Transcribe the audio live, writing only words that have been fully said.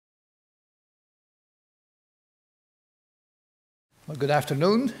Well, good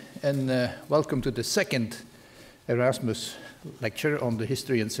afternoon, and welcome to the second Erasmus lecture on the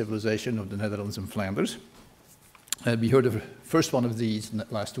history and civilization of the Netherlands and Flanders. We heard the first one of these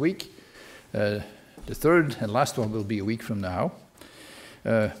last week. The third and last one will be a week from now.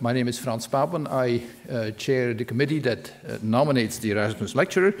 My name is Frans. I chair the committee that nominates the Erasmus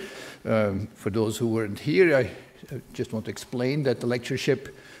lecturer. For those who weren't here, I just want to explain that the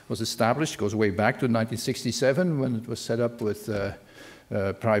lectureship was established, goes way back to 1967 when it was set up with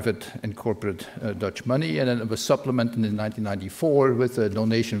private and corporate Dutch money, and then it was supplemented in 1994 with a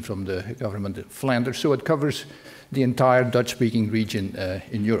donation from the government of Flanders, so it covers the entire Dutch-speaking region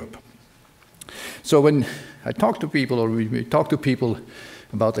in Europe. So when I talk to people, or we talk to people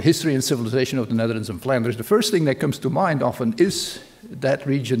about the history and civilization of the Netherlands and Flanders, the first thing that comes to mind often is that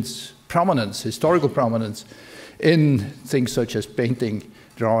region's prominence, historical prominence, in things such as painting,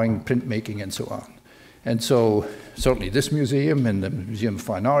 drawing, printmaking, and so on. And so certainly this museum and the Museum of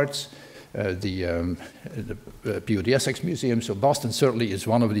Fine Arts, the POD Museum, so Boston certainly is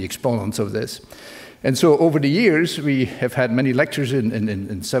one of the exponents of this. And so over the years, we have had many lectures in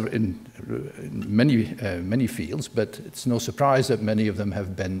many fields, but it's no surprise that many of them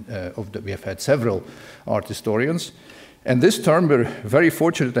have been, we have had several art historians. And this term, we're very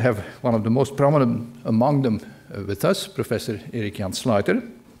fortunate to have one of the most prominent among them with us, Professor Jan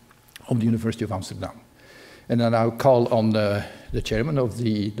Sluijter of the University of Amsterdam. And then I'll call on the chairman of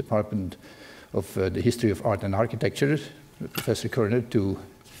the Department of the History of Art and Architecture, Professor Gerrit, to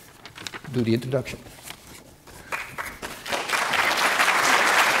do the introduction.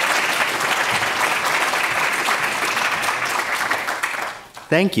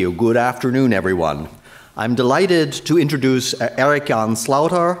 Thank you. Good afternoon, everyone. I'm delighted to introduce Jan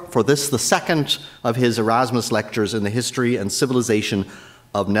Sluijter for this, the second of his Erasmus lectures in the history and civilization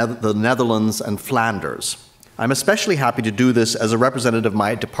of the Netherlands and Flanders. I'm especially happy to do this as a representative of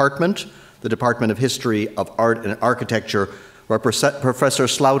my department, the Department of History of Art and Architecture, where Professor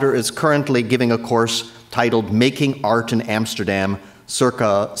Sluijter is currently giving a course titled Making Art in Amsterdam,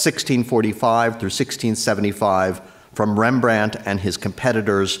 circa 1645 through 1675, from Rembrandt and his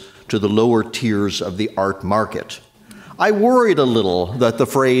competitors to the lower tiers of the art market. I worried a little that the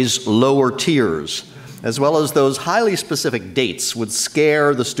phrase lower tiers, as well as those highly specific dates, would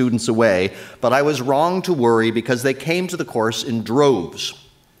scare the students away, but I was wrong to worry because they came to the course in droves.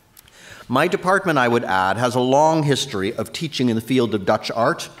 My department, I would add, has a long history of teaching in the field of Dutch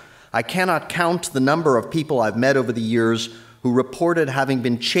art. I cannot count the number of people I've met over the years who reported having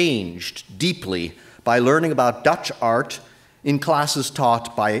been changed deeply by learning about Dutch art in classes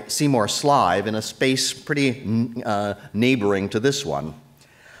taught by Seymour Slive in a space pretty neighboring to this one.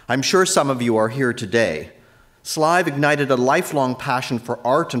 I'm sure some of you are here today. Slive ignited a lifelong passion for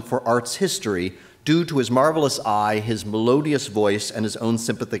art and for art's history due to his marvelous eye, his melodious voice, and his own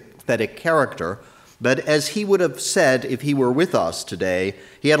sympathetic character. But as he would have said if he were with us today,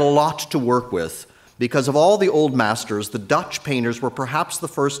 he had a lot to work with. Because of all the old masters, the Dutch painters were perhaps the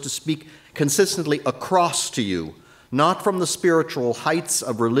first to speak consistently across to you, not from the spiritual heights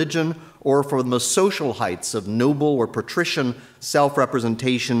of religion or from the social heights of noble or patrician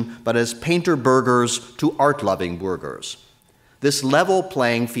self-representation, but as painter burghers to art-loving burghers. This level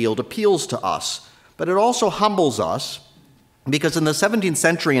playing field appeals to us, but it also humbles us, because in the 17th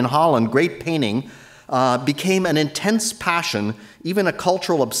century in Holland, great painting became an intense passion, even a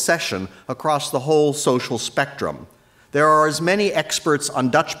cultural obsession across the whole social spectrum. There are many experts on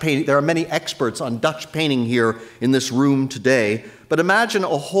Dutch painting here in this room today, but imagine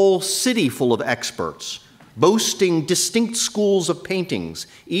a whole city full of experts, boasting distinct schools of paintings,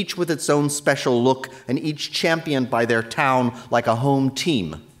 each with its own special look and each championed by their town like a home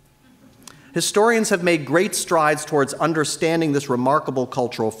team. Historians have made great strides towards understanding this remarkable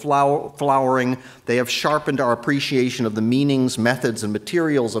cultural flowering. They have sharpened our appreciation of the meanings, methods, and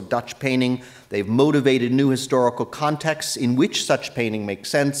materials of Dutch painting. They've motivated new historical contexts in which such painting makes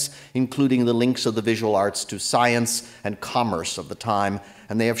sense, including the links of the visual arts to science and commerce of the time.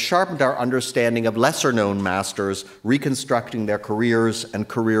 And they have sharpened our understanding of lesser-known masters, reconstructing their careers and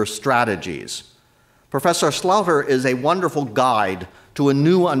career strategies. Professor Sluijter is a wonderful guide to a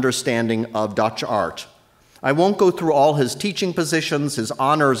new understanding of Dutch art. I won't go through all his teaching positions, his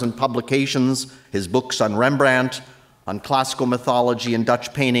honors and publications, his books on Rembrandt, on classical mythology and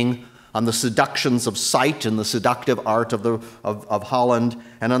Dutch painting, on the seductions of sight and the seductive art of Holland,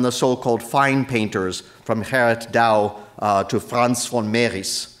 and on the so-called fine painters from Gerrit to Frans von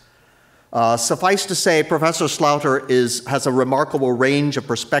Mieris. Suffice to say, Professor Sluijter has a remarkable range of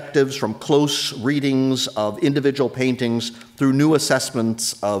perspectives, from close readings of individual paintings through new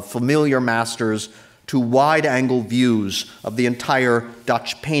assessments of familiar masters to wide-angle views of the entire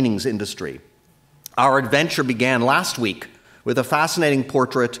Dutch paintings industry. Our adventure began last week with a fascinating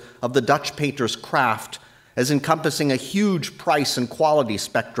portrait of the Dutch painter's craft as encompassing a huge price and quality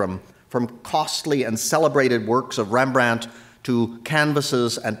spectrum, from costly and celebrated works of Rembrandt to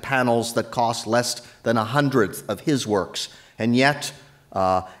canvases and panels that cost less than 1/100th of his works. And yet,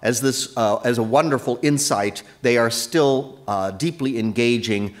 as a wonderful insight, they are still deeply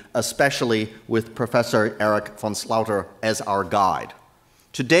engaging, especially with Professor Eric van Sluijter as our guide.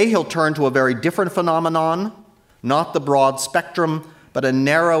 Today he'll turn to a very different phenomenon, not the broad spectrum, but a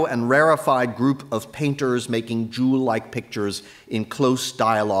narrow and rarefied group of painters making jewel-like pictures in close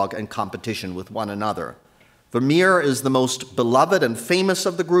dialogue and competition with one another. Vermeer is the most beloved and famous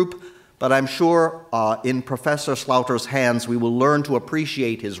of the group, but I'm sure in Professor Sluijter's hands we will learn to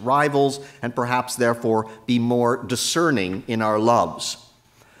appreciate his rivals and perhaps therefore be more discerning in our loves.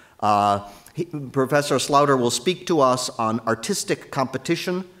 Professor Sluijter will speak to us on artistic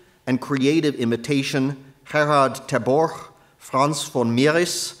competition and creative imitation, Gerard ter Borch, Frans von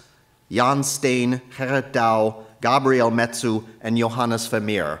Mieris, Jan Steen, Gerrit, Gabriel Metsu, and Johannes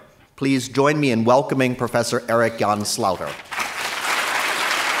Vermeer. Please join me in welcoming Professor Eric Jan Sluijter.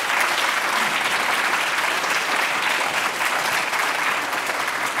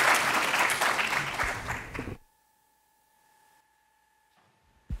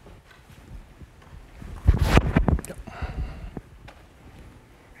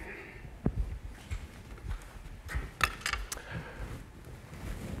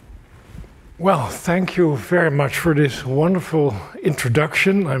 Well, thank you very much for this wonderful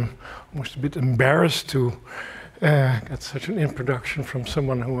introduction. I'm almost a bit embarrassed to get such an introduction from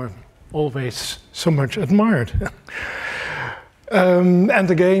someone who I've always so much admired. And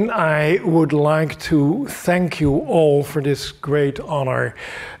again, I would like to thank you all for this great honor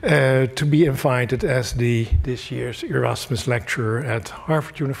to be invited as this year's Erasmus lecturer at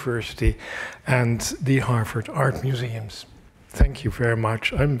Harvard University and the Harvard Art Museums. Thank you very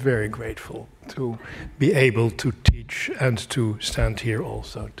much. I'm very grateful to be able to teach and to stand here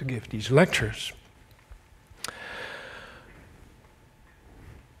also to give these lectures.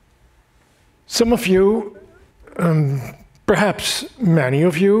 Some of you, perhaps many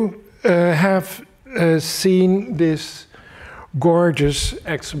of you, have seen this gorgeous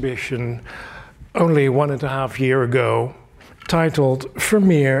exhibition only 1.5 years ago, titled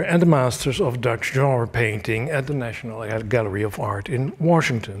Vermeer and the Masters of Dutch Genre Painting at the National Gallery of Art in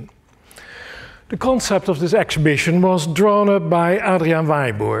Washington. The concept of this exhibition was drawn up by Adriaan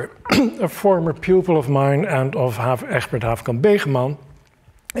Wijboer, a former pupil of mine and of Egbert Haafkamp Begeman,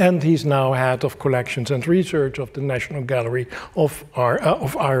 and he's now head of collections and research of the National Gallery of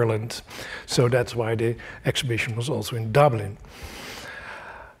Ireland. So that's why the exhibition was also in Dublin.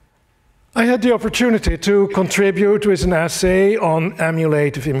 I had the opportunity to contribute with an essay on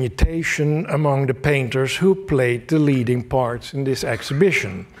emulative imitation among the painters who played the leading parts in this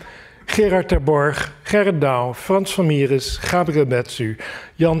exhibition. Gerard ter Borch, Gerrit, Frans van Mieris, Gabriel Metsu,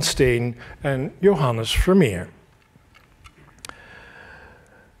 Jan Steen and Johannes Vermeer.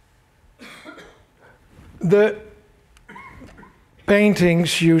 The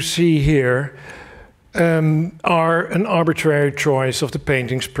paintings you see here are an arbitrary choice of the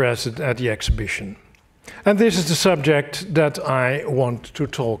paintings present at the exhibition. And this is the subject that I want to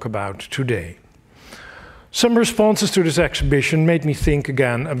talk about today. Some responses to this exhibition made me think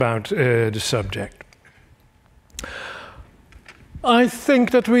again about the subject. I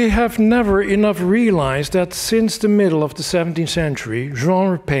think that we have never enough realized that since the middle of the 17th century,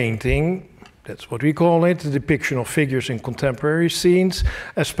 genre painting, that's what we call it, the depiction of figures in contemporary scenes,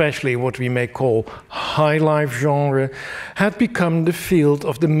 especially what we may call high life genre, had become the field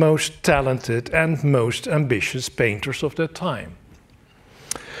of the most talented and most ambitious painters of that time.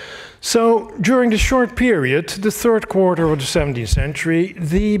 So, during the short period, the third quarter of the 17th century,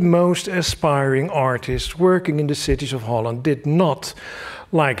 the most aspiring artists working in the cities of Holland did not,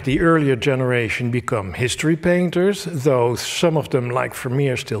 like the earlier generation, become history painters, though some of them, like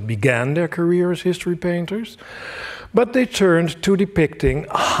Vermeer, still began their career as history painters, but they turned to depicting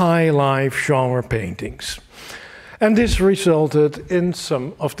high-life genre paintings. And this resulted in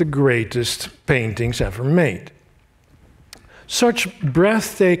some of the greatest paintings ever made. Such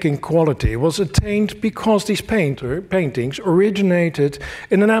breathtaking quality was attained because these paintings originated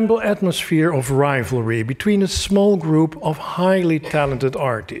in an atmosphere of rivalry between a small group of highly talented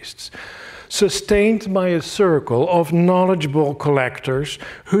artists, sustained by a circle of knowledgeable collectors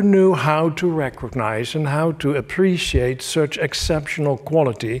who knew how to recognize and how to appreciate such exceptional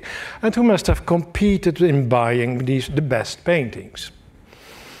quality and who must have competed in buying the best paintings.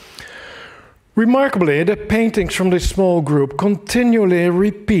 Remarkably, the paintings from this small group continually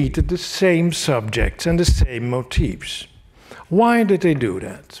repeated the same subjects and the same motifs. Why did they do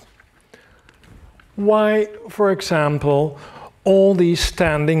that? Why, for example, all these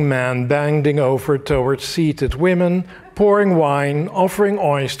standing men bending over towards seated women, pouring wine, offering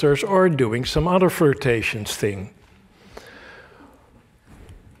oysters, or doing some other flirtations thing?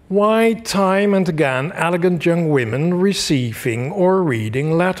 Why time and again elegant young women receiving or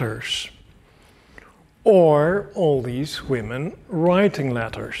reading letters? Or all these women writing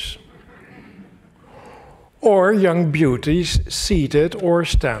letters? Or young beauties seated or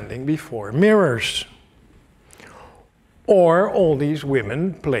standing before mirrors? Or all these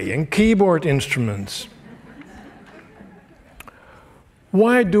women playing keyboard instruments?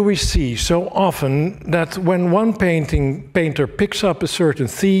 Why do we see so often that when one painter picks up a certain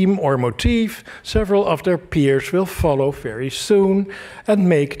theme or motif, several of their peers will follow very soon and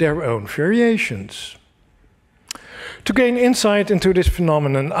make their own variations? To gain insight into this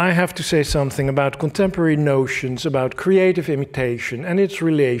phenomenon, I have to say something about contemporary notions about creative imitation and its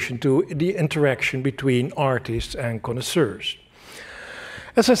relation to the interaction between artists and connoisseurs.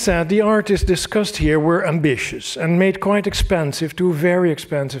 As I said, the artists discussed here were ambitious and made quite expensive to very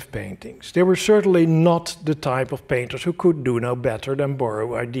expensive paintings. They were certainly not the type of painters who could do no better than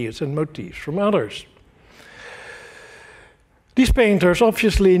borrow ideas and motifs from others. These painters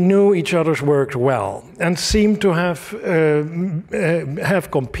obviously knew each other's work well and seemed to have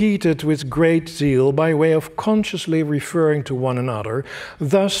competed with great zeal by way of consciously referring to one another,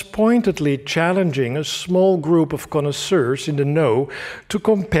 thus pointedly challenging a small group of connoisseurs in the know to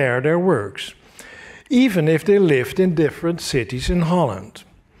compare their works, even if they lived in different cities in Holland.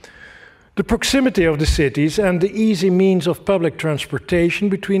 The proximity of the cities and the easy means of public transportation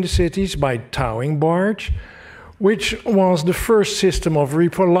between the cities by towing barge, which was the first system of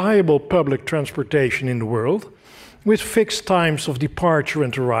reliable public transportation in the world, with fixed times of departure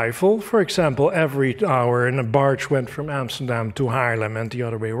and arrival. For example, every hour a barge went from Amsterdam to Haarlem and the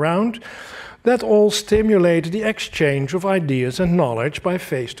other way around. That all stimulated the exchange of ideas and knowledge by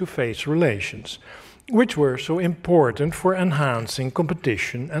face-to-face relations, which were so important for enhancing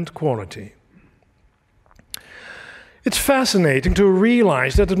competition and quality. It's fascinating to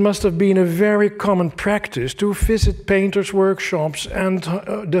realize that it must have been a very common practice to visit painters' workshops and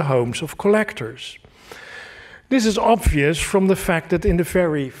the homes of collectors. This is obvious from the fact that in the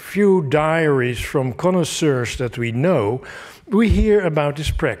very few diaries from connoisseurs that we know, we hear about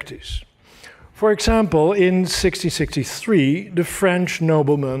this practice. For example, in 1663, the French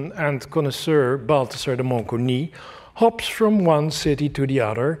nobleman and connoisseur Balthasar de Montcogny hops from one city to the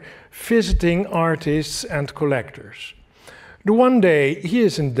other, visiting artists and collectors. The one day he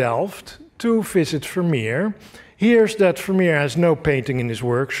is in Delft to visit Vermeer, hears that Vermeer has no painting in his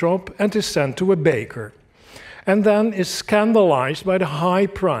workshop and is sent to a baker, and then is scandalized by the high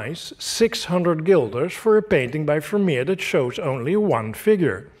price, 600 guilders, for a painting by Vermeer that shows only one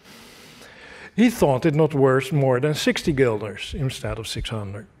figure. He thought it not worth more than 60 guilders instead of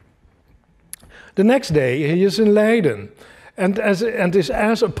 600. The next day he is in Leiden and is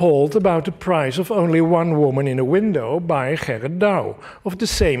as appalled about the price of only one woman in a window by Gerrit of the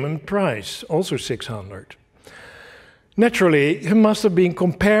same price, also 600. Naturally, he must have been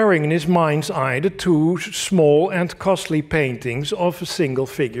comparing in his mind's eye the two small and costly paintings of a single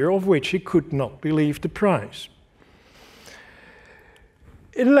figure of which he could not believe the price.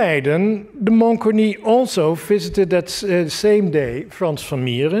 In Leiden, de Montcogny also visited that same day Frans van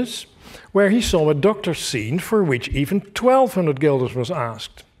Mieris, where he saw a doctor's scene for which even 1,200 guilders was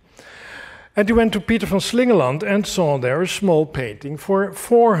asked. And he went to Pieter van Slingeland and saw there a small painting for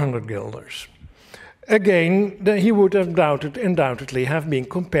 400 guilders. Again, he would have undoubtedly have been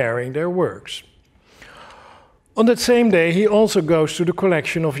comparing their works. On that same day, he also goes to the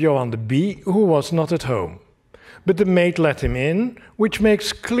collection of Johan de Bie, who was not at home. But the maid let him in, which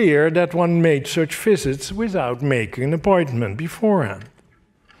makes clear that one made such visits without making an appointment beforehand.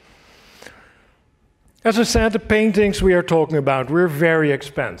 As I said, the paintings we are talking about were very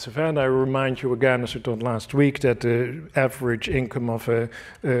expensive, and I remind you again, as I told last week, that the average income of a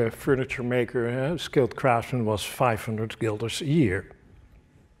furniture maker, a skilled craftsman, was 500 guilders a year.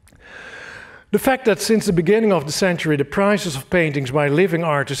 The fact that since the beginning of the century the prices of paintings by living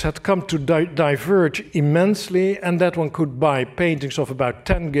artists had come to diverge immensely, and that one could buy paintings of about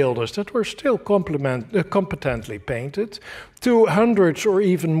 10 guilders that were still competently painted, to hundreds or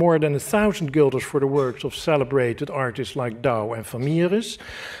even more than 1,000 guilders for the works of celebrated artists like Douw and Vermeer,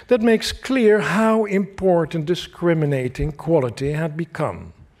 that makes clear how important discriminating quality had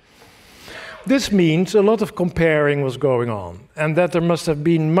become. This means a lot of comparing was going on, and that there must have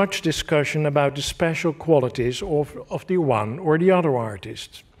been much discussion about the special qualities of the one or the other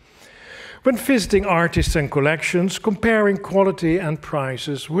artist. When visiting artists and collections, comparing quality and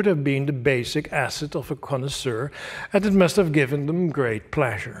prices would have been the basic asset of a connoisseur, and it must have given them great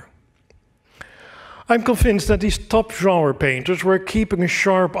pleasure. I'm convinced that these top genre painters were keeping a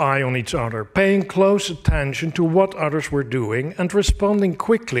sharp eye on each other, paying close attention to what others were doing and responding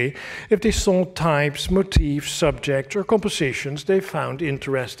quickly if they saw types, motifs, subjects or compositions they found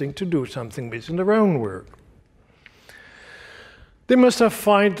interesting to do something with in their own work. They must have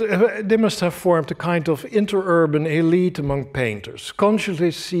formed a kind of interurban elite among painters,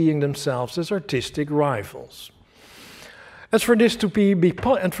 consciously seeing themselves as artistic rivals. For this to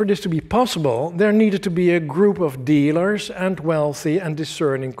be possible, there needed to be a group of dealers and wealthy and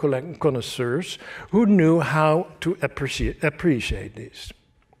discerning connoisseurs who knew how to appreciate this.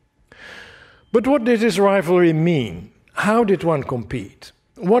 But what did this rivalry mean? How did one compete?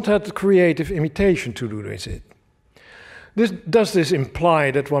 What had creative imitation to do with it? Does this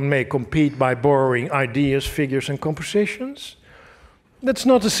imply that one may compete by borrowing ideas, figures, and compositions? That's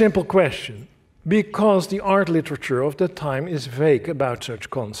not a simple question, because the art literature of that time is vague about such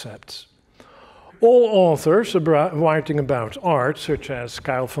concepts. All authors writing about art, such as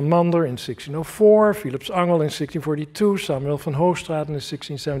Karel van Mander in 1604, Philips Angel in 1642, Samuel van Hoogstraten in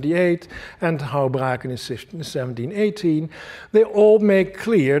 1678, and Houbraken in 1718, they all make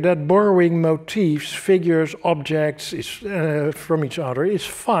clear that borrowing motifs, figures, objects from each other is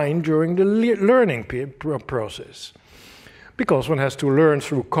fine during the learning process. Because one has to learn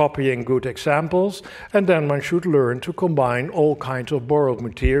through copying good examples, and then one should learn to combine all kinds of borrowed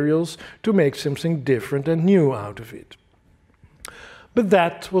materials to make something different and new out of it. But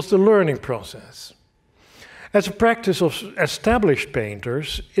that was the learning process. As a practice of established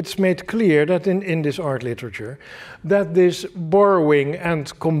painters, it's made clear that in this art literature, that this borrowing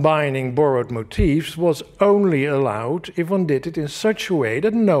and combining borrowed motifs was only allowed if one did it in such a way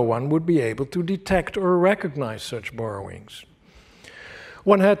that no one would be able to detect or recognize such borrowings.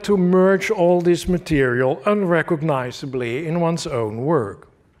 One had to merge all this material unrecognizably in one's own work.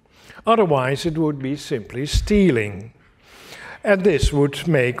 Otherwise, it would be simply stealing. And this would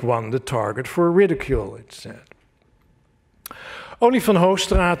make one the target for ridicule, it said. Only Van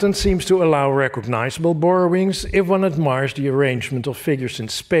Hoogstraten seems to allow recognizable borrowings if one admires the arrangement of figures in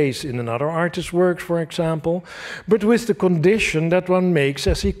space in another artist's work, for example, but with the condition that one makes,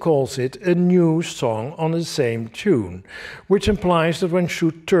 as he calls it, a new song on the same tune, which implies that one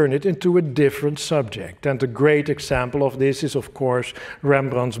should turn it into a different subject. And a great example of this is, of course,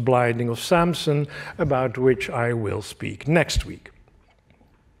 Rembrandt's Blinding of Samson, about which I will speak next week.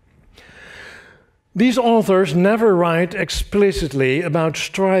 These authors never write explicitly about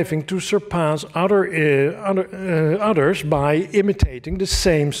striving to surpass others by imitating the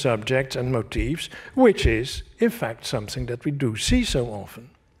same subjects and motifs, which is, in fact, something that we do see so often.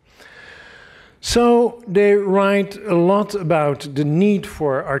 So they write a lot about the need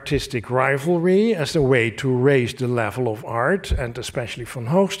for artistic rivalry as a way to raise the level of art, and especially Van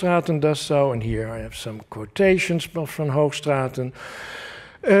Hoogstraten does so, and here I have some quotations of Van Hoogstraten.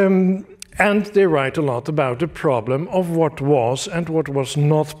 And they write a lot about the problem of what was and what was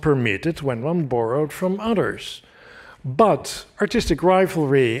not permitted when one borrowed from others. But artistic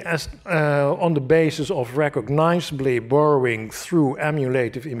rivalry on the basis of recognizably borrowing through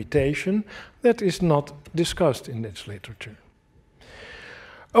emulative imitation, that is not discussed in this literature.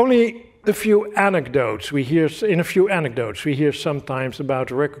 Only a few anecdotes we hear sometimes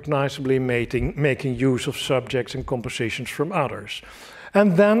about recognizably making use of subjects and compositions from others.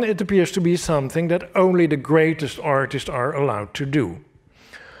 And then it appears to be something that only the greatest artists are allowed to do.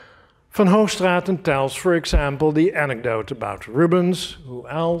 Van Hoogstraten tells, for example, the anecdote about Rubens, who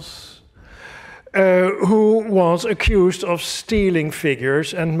else, who was accused of stealing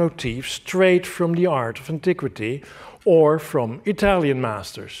figures and motifs straight from the art of antiquity or from Italian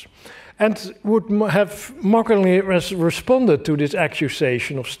masters, and would have mockingly responded to this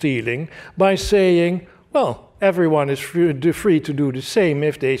accusation of stealing by saying, well, everyone is free to do the same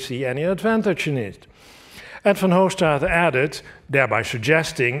if they see any advantage in it. And Van Hoogstraten added, thereby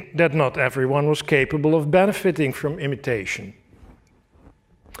suggesting that not everyone was capable of benefiting from imitation.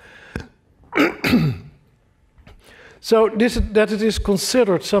 So that it is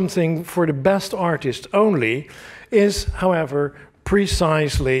considered something for the best artist only is, however,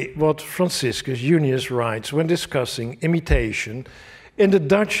 precisely what Franciscus Junius writes when discussing imitation in the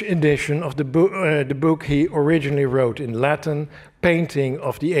Dutch edition of the book he originally wrote in Latin, Painting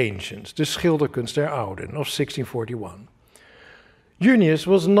of the Ancients, De Schilderkunst der Ouden, of 1641. Junius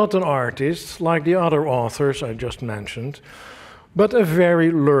was not an artist like the other authors I just mentioned, but a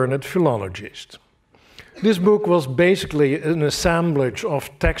very learned philologist. This book was basically an assemblage of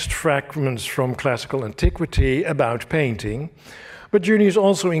text fragments from classical antiquity about painting, but Junius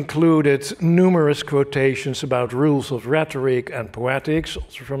also included numerous quotations about rules of rhetoric and poetics,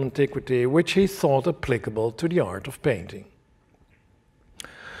 also from antiquity, which he thought applicable to the art of painting.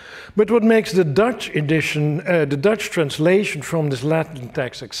 But what makes the Dutch edition, the Dutch translation from this Latin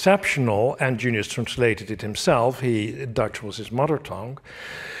text exceptional, and Junius translated it himself, Dutch was his mother tongue,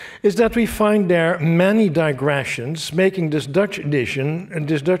 is that we find there many digressions, making this Dutch edition,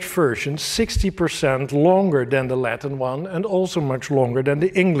 this Dutch version, 60% longer than the Latin one, and also much longer than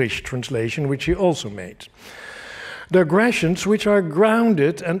the English translation, which he also made. Digressions which are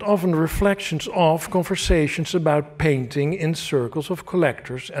grounded and often reflections of conversations about painting in circles of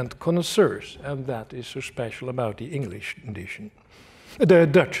collectors and connoisseurs, and that is so special about the English edition, the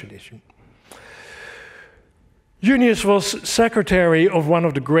Dutch edition. Junius was secretary of one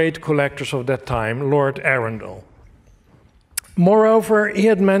of the great collectors of that time, Lord Arundel. Moreover, he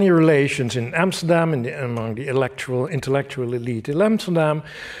had many relations in Amsterdam among the intellectual elite in Amsterdam,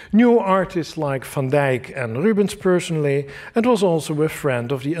 knew artists like Van Dyck and Rubens personally, and was also a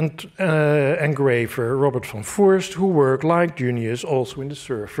friend of the engraver Robert van Voorst, who worked like Junius also in the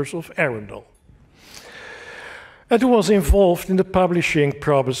service of Arundel, and who was involved in the publishing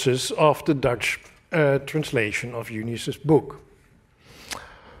process of the Dutch translation of Junius's book.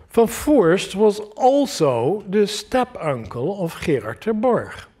 Van Voorst was also the step-uncle of Gerard ter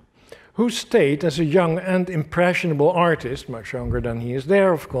Borch, who stayed as a young and impressionable artist, much younger than he is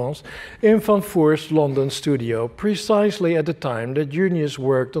there, of course, in Van Voorst's London studio, precisely at the time that Junius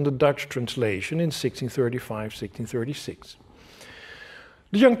worked on the Dutch translation in 1635-1636.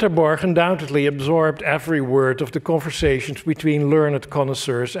 The young ter Borch undoubtedly absorbed every word of the conversations between learned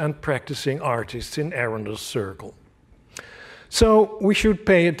connoisseurs and practicing artists in Arundel's circle. So we should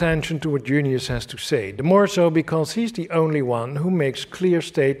pay attention to what Junius has to say, the more so because he's the only one who makes clear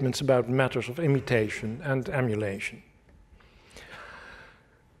statements about matters of imitation and emulation.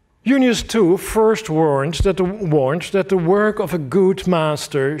 Junius too first warns that the work of a good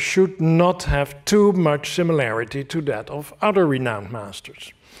master should not have too much similarity to that of other renowned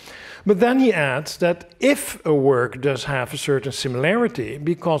masters. But then he adds that if a work does have a certain similarity,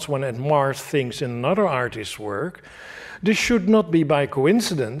 because one admires things in another artist's work, this should not be by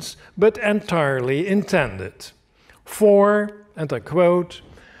coincidence, but entirely intended. For, and I quote,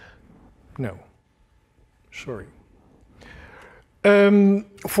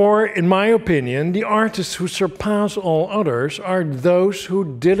 for, in my opinion, the artists who surpass all others are those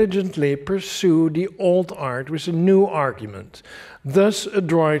who diligently pursue the old art with a new argument, thus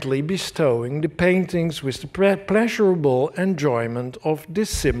adroitly bestowing the paintings with the pleasurable enjoyment of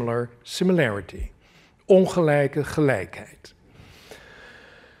dissimilar similarity, ongelijke gelijkheid.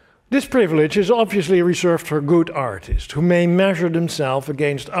 This privilege is obviously reserved for good artists who may measure themselves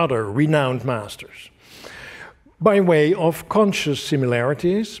against other renowned masters by way of conscious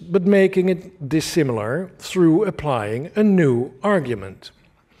similarities, but making it dissimilar through applying a new argument.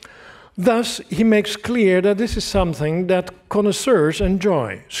 Thus, he makes clear that this is something that connoisseurs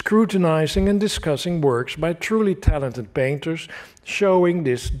enjoy, scrutinizing and discussing works by truly talented painters, showing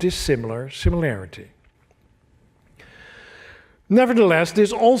this dissimilar similarity. Nevertheless,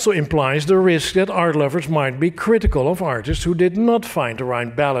 this also implies the risk that art lovers might be critical of artists who did not find the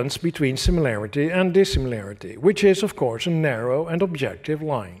right balance between similarity and dissimilarity, which is, of course, a narrow and subjective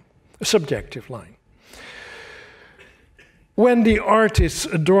line. When the artist's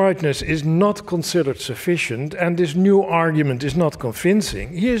adroitness is not considered sufficient and this new argument is not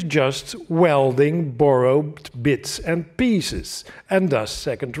convincing, he is just welding borrowed bits and pieces, and thus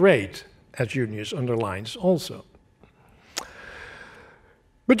second-rate, as Junius underlines also.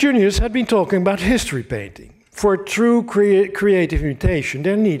 But Junius had been talking about history painting. For true creative imitation,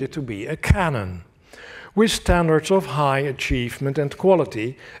 there needed to be a canon, with standards of high achievement and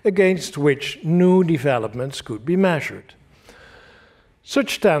quality against which new developments could be measured.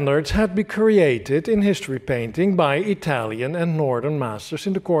 Such standards had been created in history painting by Italian and Northern masters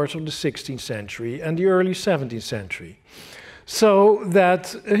in the course of the 16th century and the early 17th century. So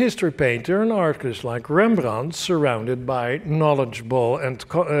that a history painter, an artist like Rembrandt, surrounded by knowledgeable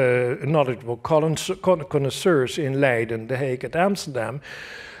connoisseurs in Leiden, The Hague, and Amsterdam,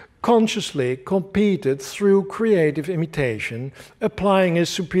 consciously competed through creative imitation, applying his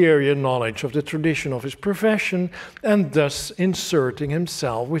superior knowledge of the tradition of his profession and thus inserting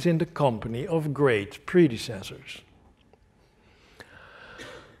himself within the company of great predecessors.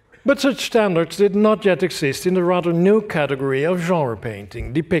 But such standards did not yet exist in the rather new category of genre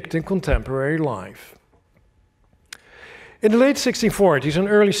painting, depicting contemporary life. In the late 1640s and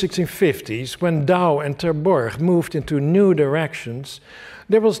early 1650s, when Douw and Ter Borch moved into new directions,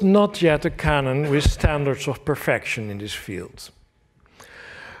 there was not yet a canon with standards of perfection in this field.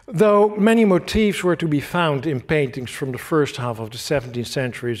 Though many motifs were to be found in paintings from the first half of the 17th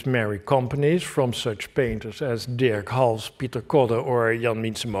century's merry companies, from such painters as Dirk Hals, Pieter Kodde, or Jan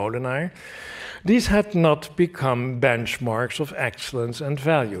Molenaar, these had not become benchmarks of excellence and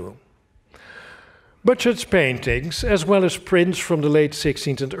value. But such paintings, as well as prints from the late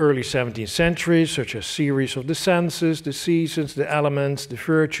 16th and early 17th centuries, such as series of the senses, the seasons, the elements, the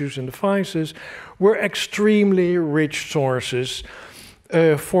virtues, and the vices, were extremely rich sources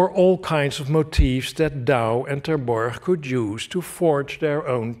for all kinds of motifs that Douw and Ter Borch could use to forge their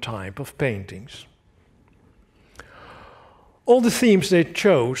own type of paintings. All the themes they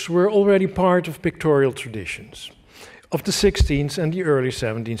chose were already part of pictorial traditions of the 16th and the early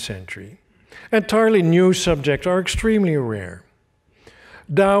 17th century. Entirely new subjects are extremely rare.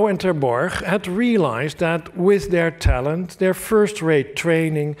 Douw and Ter Borch had realized that with their talent, their first-rate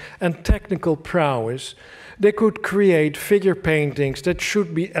training and technical prowess, they could create figure paintings that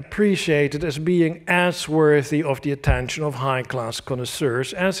should be appreciated as being as worthy of the attention of high-class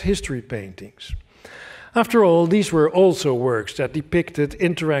connoisseurs as history paintings. After all, these were also works that depicted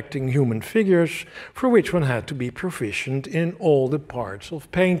interacting human figures, for which one had to be proficient in all the parts of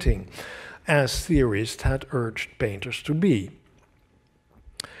painting, as theorists had urged painters to be.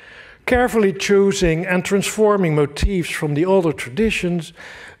 Carefully choosing and transforming motifs from the older traditions,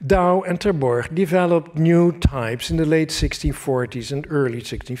 Douw and Ter Borch developed new types in the late 1640s and early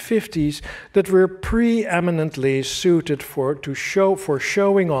 1650s that were preeminently suited for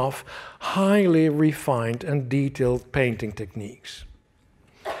showing off highly refined and detailed painting techniques.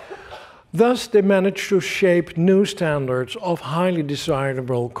 Thus, they managed to shape new standards of highly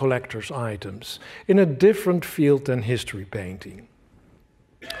desirable collector's items in a different field than history painting.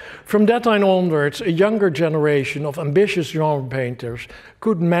 From that time onwards, a younger generation of ambitious genre painters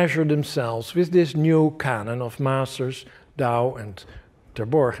could measure themselves with this new canon of masters, Douw and Ter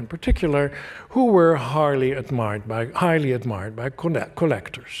Borch in particular, who were highly admired by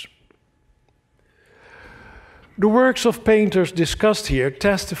collectors. The works of painters discussed here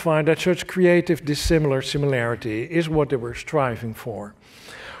testify that such creative similarity is what they were striving for,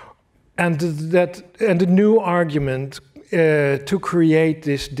 and the new argument to create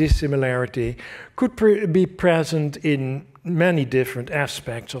this dissimilarity could be present in many different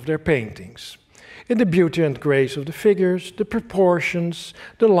aspects of their paintings. In the beauty and grace of the figures, the proportions,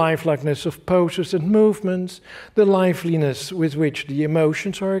 the lifelikeness of poses and movements, the liveliness with which the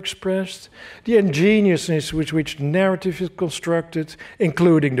emotions are expressed, the ingeniousness with which the narrative is constructed,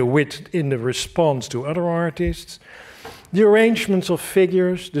 including the wit in the response to other artists, the arrangements of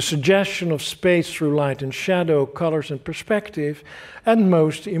figures, the suggestion of space through light and shadow, colors and perspective, and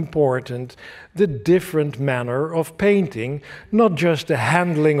most important, the different manner of painting, not just the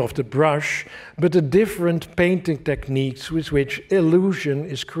handling of the brush, but the different painting techniques with which illusion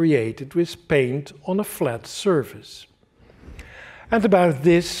is created with paint on a flat surface. And about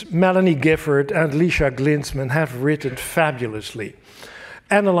this, Melanie Gifford and Lisha Glinsman have written fabulously,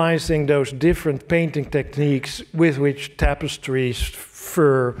 analyzing those different painting techniques with which tapestries,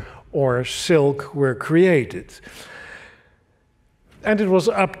 fur, or silk were created. And it was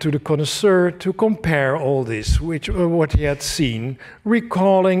up to the connoisseur to compare all this, what he had seen,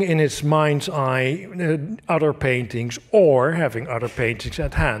 recalling in his mind's eye other paintings, or having other paintings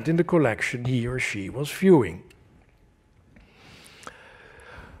at hand in the collection he or she was viewing.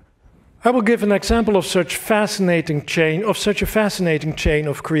 I will give an example of such a fascinating chain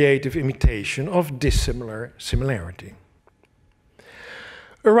of creative imitation of dissimilar similarity.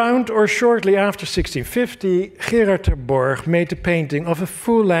 Around or shortly after 1650, Gerard Ter Borch made a painting of a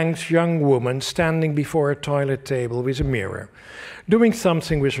full-length young woman standing before a toilet table with a mirror, doing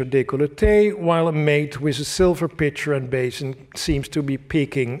something with her décolleté, while a maid with a silver pitcher and basin seems to be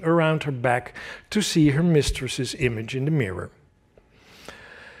peeking around her back to see her mistress's image in the mirror.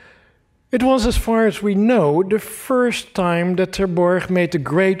 It was, as far as we know, the first time that Ter Borch made a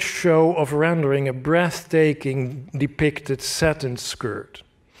great show of rendering a breathtaking depicted satin skirt.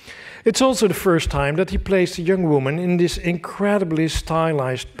 It's also the first time that he placed a young woman in this incredibly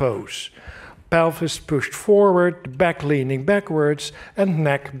stylized pose, pelvis pushed forward, back leaning backwards, and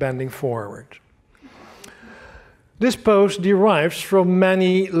neck bending forward. This pose derives from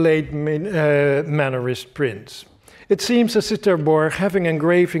many late Mannerist prints. It seems as if Ter Borch, having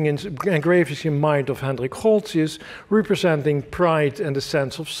engravings in mind of Hendrik Goltzius, representing pride and the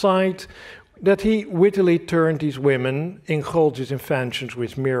sense of sight, that he wittily turned these women in Goltzius' inventions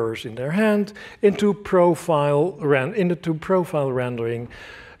with mirrors in their hand into profile rendering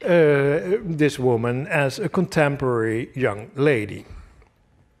this woman as a contemporary young lady.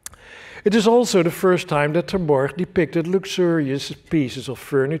 It is also the first time that Ter Borch depicted luxurious pieces of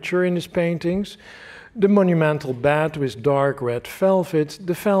furniture in his paintings. The monumental bed with dark red velvet,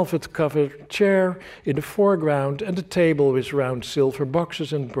 the velvet-covered chair in the foreground, and the table with round silver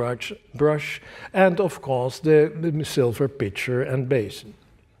boxes and brush, and of course the silver pitcher and basin.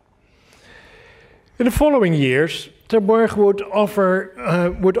 In the following years, Ter Borch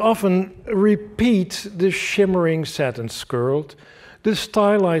would often repeat the shimmering satin skirt, the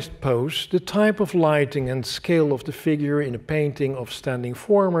stylized pose, the type of lighting and scale of the figure in a painting of standing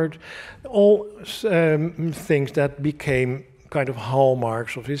forward, all things that became kind of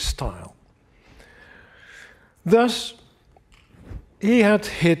hallmarks of his style. Thus, he had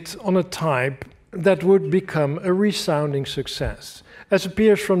hit on a type that would become a resounding success, as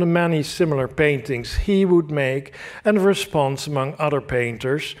appears from the many similar paintings he would make and the response among other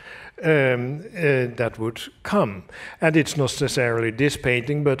painters that would come. And it's not necessarily this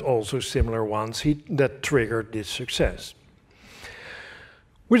painting, but also similar ones that triggered this success.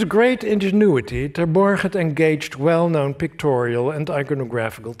 With great ingenuity, Ter Borch had engaged well-known pictorial and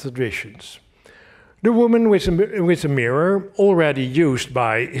iconographical traditions. The woman with a mirror, already used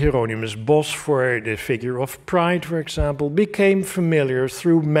by Hieronymus Bosch for the figure of pride, for example, became familiar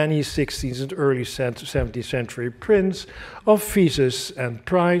through many 16th and early 17th century prints of physis and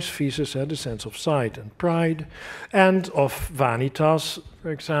price. Physis had a sense of sight and pride, and of vanitas, for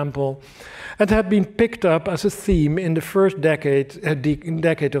example, and had been picked up as a theme in the first decade of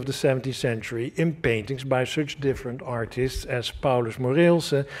the 17th century in paintings by such different artists as Paulus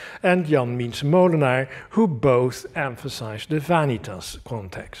Moreelse and Jan Molenaar, who both emphasized the vanitas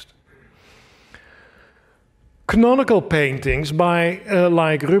context. Canonical paintings by,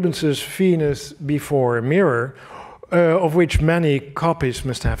 like Rubens's Venus Before a Mirror, of which many copies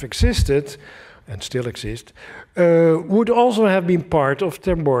must have existed, and still exist, would also have been part of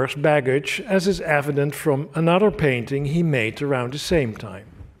Ter Borch's baggage, as is evident from another painting he made around the same time.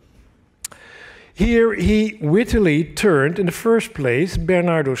 Here he wittily turned, in the first place,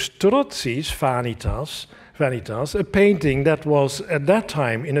 Bernardo Strozzi's Vanitas, a painting that was at that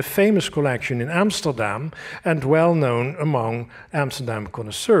time in a famous collection in Amsterdam and well known among Amsterdam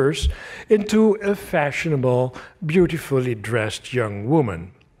connoisseurs, into a fashionable, beautifully dressed young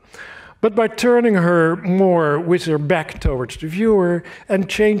woman. But by turning her more with her back towards the viewer and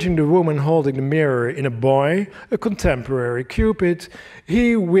changing the woman holding the mirror in a boy, a contemporary Cupid,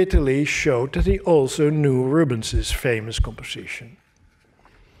 he wittily showed that he also knew Rubens's famous composition.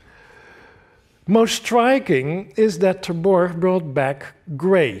 Most striking is that Ter Borch brought back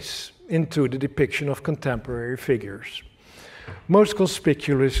grace into the depiction of contemporary figures, most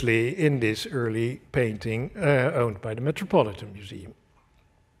conspicuously in this early painting owned by the Metropolitan Museum.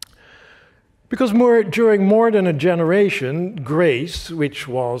 Because during more than a generation, grace, which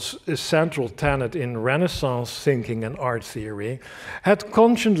was a central tenet in Renaissance thinking and art theory, had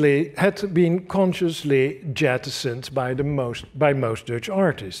been consciously jettisoned by most Dutch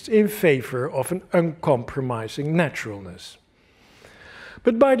artists in favor of an uncompromising naturalness.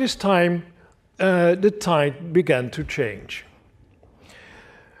 But by this time, the tide began to change.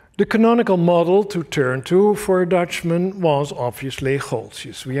 The canonical model to turn to for a Dutchman was obviously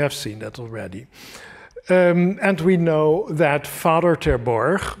Goltzius. We have seen that already. And we know that Father Ter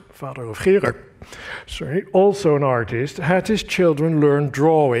Borch, father of Gerard, also an artist, had his children learn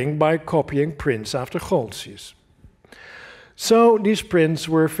drawing by copying prints after Goltzius. So these prints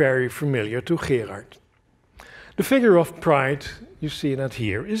were very familiar to Gerard. The figure of pride, you see that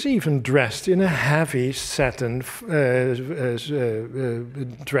here, is even dressed in a heavy satin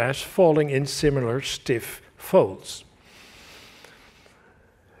dress falling in similar stiff folds.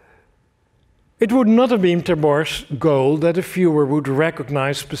 It would not have been Ter Borch's goal that a viewer would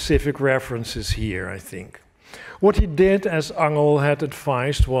recognize specific references here, I think. What he did, as Angel had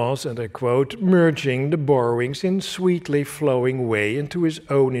advised, was, and I quote, merging the borrowings in sweetly flowing way into his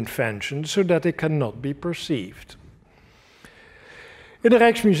own invention so that they cannot be perceived. In the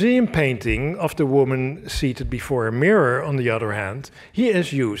Rijksmuseum painting of the woman seated before a mirror, on the other hand, he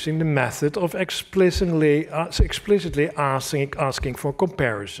is using the method of explicitly asking for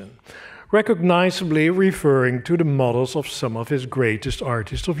comparison, recognizably referring to the models of some of his greatest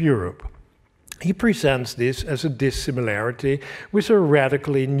artists of Europe. He presents this as a dissimilarity with a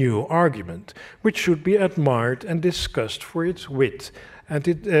radically new argument, which should be admired and discussed for its wit and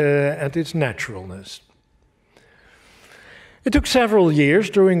its naturalness. It took several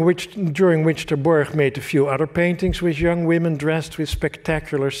years, during which Ter Borch made a few other paintings with young women dressed with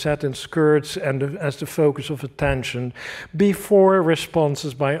spectacular satin skirts and as the focus of attention, before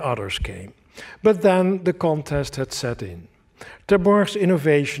responses by others came. But then the contest had set in. Ter Borch's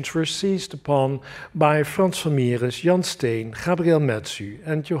innovations were seized upon by Frans van Mieris, Jan Steen, Gabriel Metsu,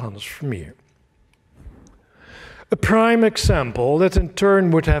 and Johannes Vermeer. A prime example that in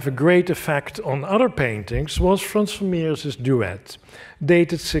turn would have a great effect on other paintings was Frans van Mieris' Duet,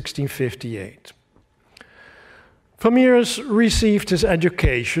 dated 1658. Van Mieris received his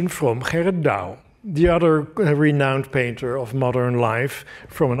education from Gerrit, the other renowned painter of modern life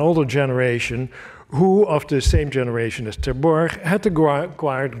from an older generation, who, of the same generation as Ter Borch, had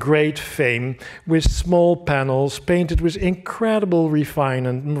acquired great fame with small panels painted with incredible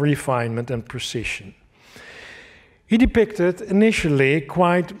refinement and precision. He depicted initially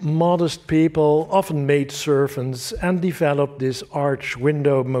quite modest people, often maid servants, and developed this arch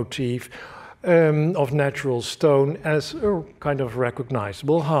window motif of natural stone as a kind of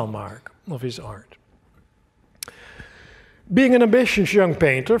recognizable hallmark of his art. Being an ambitious young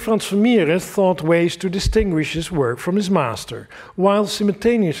painter, Frans van Mieris thought ways to distinguish his work from his master, while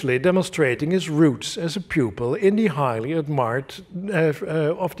simultaneously demonstrating his roots as a pupil in the highly admired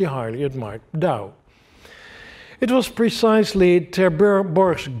Douw. It was precisely Ter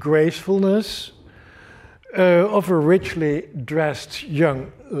Borch's gracefulness of a richly dressed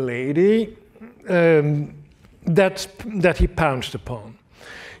young lady that he pounced upon.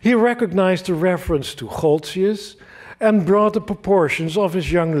 He recognized the reference to Goltzius and brought the proportions of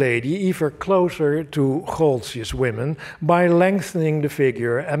his young lady even closer to Goltzius women by lengthening the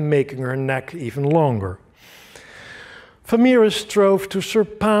figure and making her neck even longer. Vermeer strove to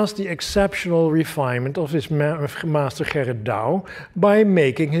surpass the exceptional refinement of his master Gerrit by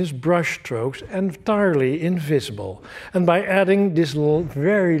making his brushstrokes entirely invisible and by adding this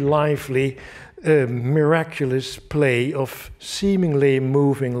very lively, miraculous play of seemingly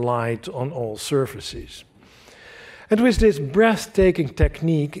moving light on all surfaces. And with this breathtaking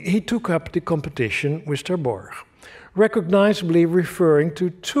technique, he took up the competition with Ter Borch, recognizably referring to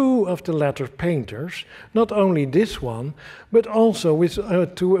two of the latter painters, not only this one, but also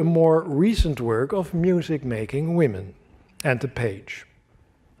to a more recent work of music-making women, and the page.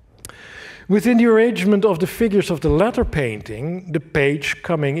 Within the arrangement of the figures of the latter painting, the page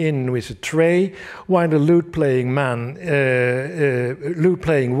coming in with a tray, while the lute-playing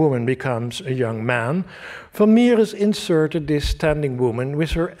woman becomes a young man, Van Mieris inserted this standing woman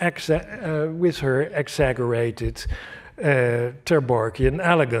with her exaggerated Ter Borchian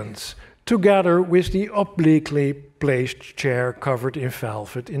elegance, together with the obliquely placed chair covered in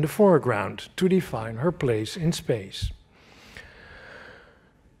velvet in the foreground to define her place in space.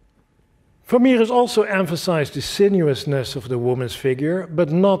 Vermeer also emphasized the sinuousness of the woman's figure,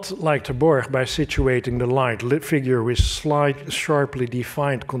 but not like Ter Borch by situating the light figure with slight, sharply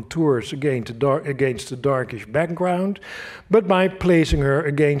defined contours against the darkish background, but by placing her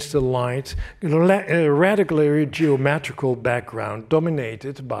against the light, radically geometrical background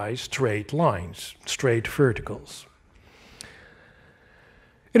dominated by straight lines, straight verticals.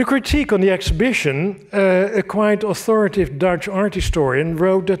 In a critique on the exhibition, a quite authoritative Dutch art historian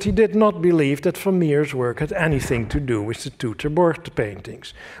wrote that he did not believe that Vermeer's work had anything to do with the two Ter Borch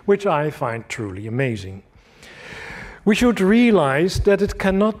paintings, which I find truly amazing. We should realize that it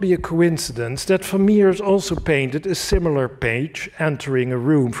cannot be a coincidence that Vermeer also painted a similar page, entering a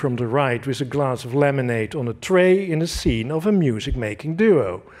room from the right with a glass of lemonade on a tray in a scene of a music-making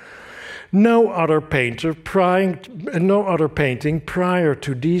duo. No other painting prior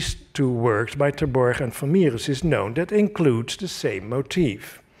to these two works by Ter Borch and Vermeer is known that includes the same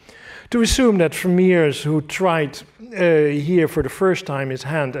motif. To assume that Vermeer, who tried here for the first time his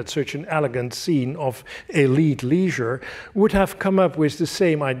hand at such an elegant scene of elite leisure, would have come up with the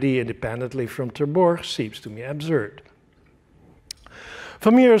same idea independently from Ter Borch seems to me absurd.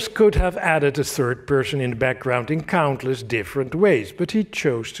 Vermeer could have added a third person in the background in countless different ways, but he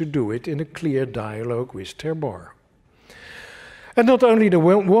chose to do it in a clear dialogue with Ter Borch. And not only the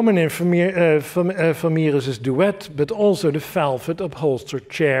woman in Vermeer's Duet, but also the velvet upholstered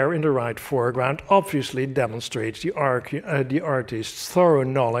chair in the right foreground obviously demonstrates the artist's thorough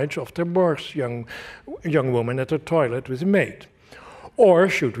knowledge of Ter Borch's young woman at her toilet with a maid. Or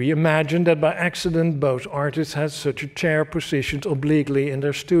should we imagine that by accident both artists had such a chair positioned obliquely in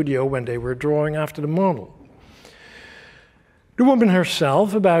their studio when they were drawing after the model? The woman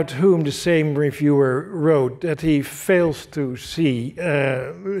herself, about whom the same reviewer wrote that he fails to see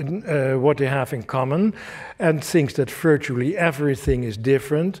what they have in common and thinks that virtually everything is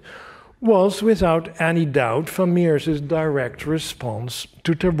different, was without any doubt Vermeer's direct response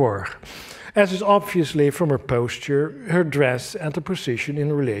to Ter Borch, as is obviously from her posture, her dress and her position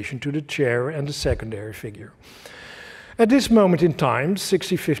in relation to the chair and the secondary figure. At this moment in time,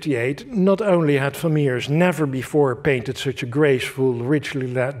 1658, not only had Vermeer never before painted such a graceful,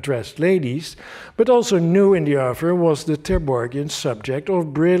 richly dressed ladies, but also new in the oeuvre was the Ter Borchian subject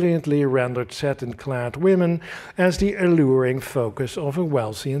of brilliantly rendered satin-clad women as the alluring focus of a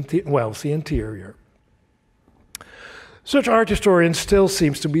wealthy interior. Such art historians still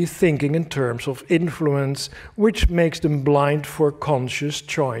seem to be thinking in terms of influence, which makes them blind for conscious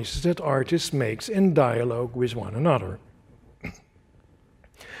choices that artists make in dialogue with one another.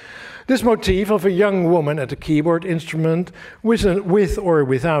 This motif of a young woman at a keyboard instrument with or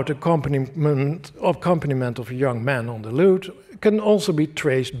without accompaniment of a young man on the lute can also be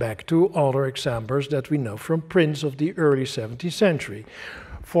traced back to other examples that we know from prints of the early 17th century.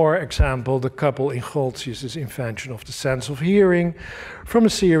 For example, the couple in Goltzius' invention of the sense of hearing, from a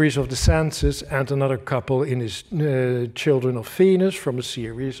series of the senses, and another couple in his Children of Venus, from a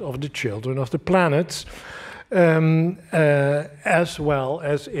series of the Children of the Planets, as well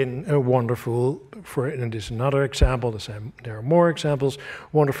as in a wonderful, and this is another example, there are more examples,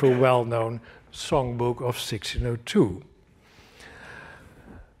 wonderful well-known songbook of 1602.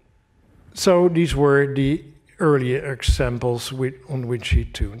 So these were the earlier examples on which he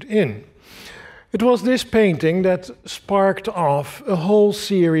tuned in. It was this painting that sparked off a whole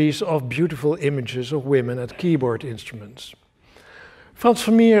series of beautiful images of women at keyboard instruments. Frans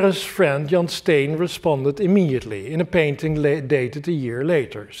Vermeer's friend Jan Steen responded immediately in a painting dated a year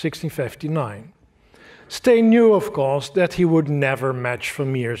later, 1659. Steen knew, of course, that he would never match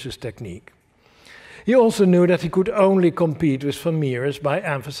Vermeer's technique. He also knew that he could only compete with Vermeer's by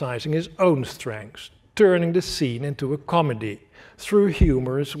emphasizing his own strengths, turning the scene into a comedy through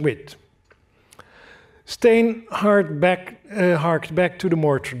humorous wit. Steen harked back to the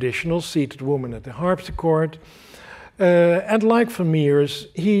more traditional seated woman at the harpsichord, and like Vermeer's,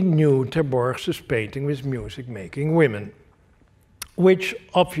 he knew Ter Borch's painting with music-making women, which is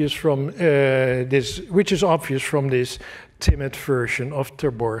obvious from this timid version of Ter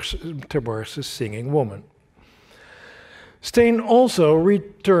Borch's Singing Woman. Steen also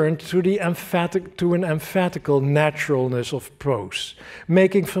returned to an emphatical naturalness of prose,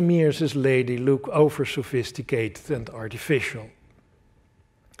 making Vermeer's lady look over-sophisticated and artificial.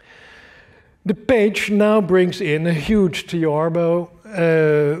 The page now brings in a huge tiorbo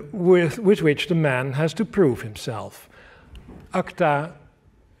with which the man has to prove himself. Acta,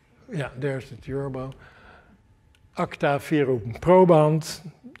 yeah, there's the tiorbo. Acta virum probant.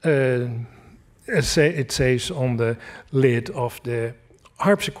 It says on the lid of the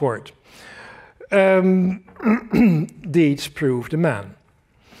harpsichord. Deeds prove the man.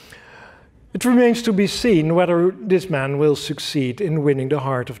 It remains to be seen whether this man will succeed in winning the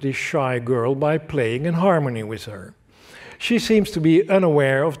heart of this shy girl by playing in harmony with her. She seems to be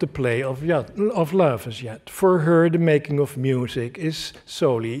unaware of the play of love as yet. For her, the making of music is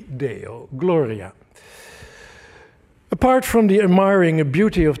soli Deo Gloria. Apart from the admiring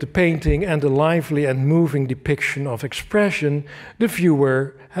beauty of the painting and the lively and moving depiction of expression, the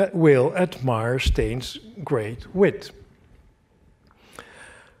viewer will admire Steen's great wit.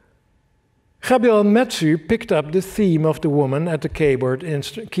 Gabriel Metsu picked up the theme of the woman at the keyboard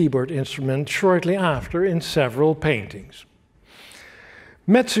instrument shortly after in several paintings.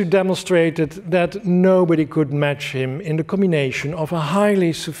 Metsu demonstrated that nobody could match him in the combination of a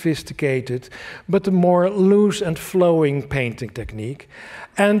highly sophisticated but a more loose and flowing painting technique,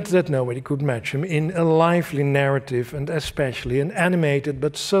 and that nobody could match him in a lively narrative and especially an animated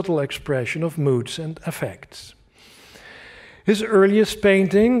but subtle expression of moods and affects. His earliest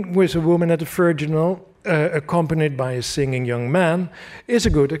painting, with a woman at the virginal, accompanied by a singing young man, is a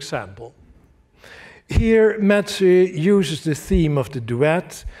good example. Here, Metsu uses the theme of the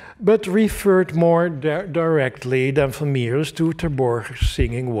duet, but referred more directly than Vermeer's to Ter Borch's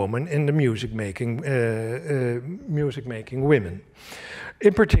Singing Woman in the music-making women.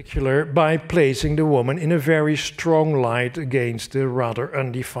 In particular, by placing the woman in a very strong light against the rather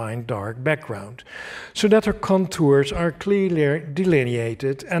undefined dark background, so that her contours are clearly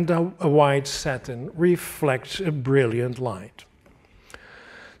delineated and a white satin reflects a brilliant light.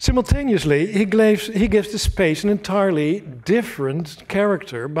 Simultaneously, he gives the space an entirely different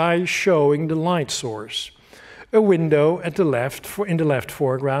character by showing the light source, a window at the left, in the left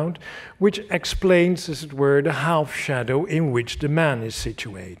foreground, which explains, as it were, the half shadow in which the man is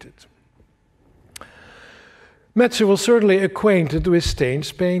situated. Metsu was certainly acquainted with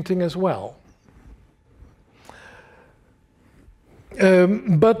Steen's painting as well,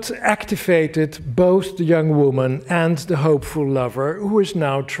 but activated both the young woman and the hopeful lover, who is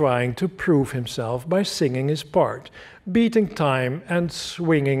now trying to prove himself by singing his part, beating time and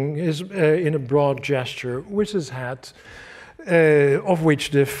swinging in a broad gesture with his hat, of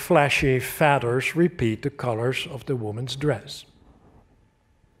which the flashy feathers repeat the colors of the woman's dress.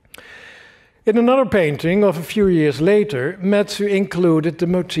 In another painting of a few years later, Metsu included the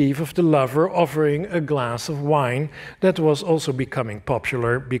motif of the lover offering a glass of wine that was also becoming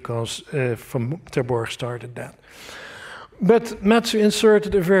popular because Ter Borch started that. But Metsu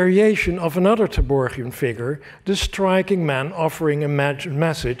inserted a variation of another Ter Borchian figure, the striking man offering a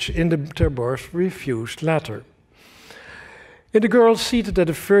message in the Ter Borch refused letter. In the girl seated at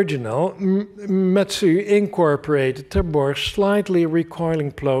the virginal, Metsu incorporated Ter Borch's slightly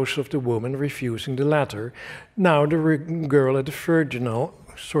recoiling pose of the woman refusing the letter. Now the girl at the virginal,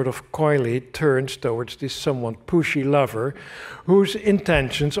 sort of coyly, turns towards this somewhat pushy lover, whose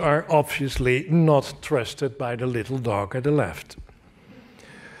intentions are obviously not trusted by the little dog at the left.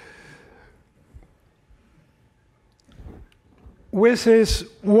 With his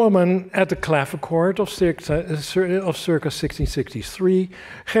woman at the clavichord of circa 1663,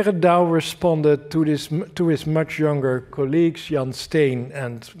 Gerrit responded to his much younger colleagues Jan Steen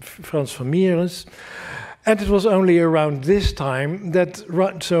and Frans van Mieris, and it was only around this time,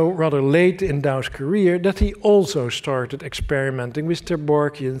 so rather late in Douw's career, that he also started experimenting with Ter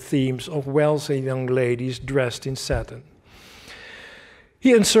Borchian themes of wealthy young ladies dressed in satin.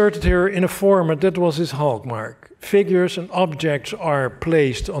 He inserted her in a format that was his hallmark. Figures and objects are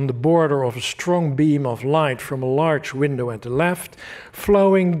placed on the border of a strong beam of light from a large window at the left,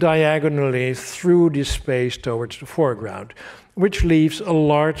 flowing diagonally through this space towards the foreground, which leaves a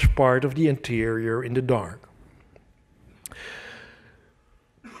large part of the interior in the dark.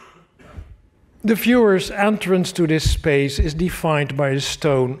 The viewer's entrance to this space is defined by a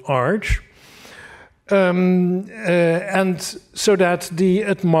stone arch, and so that the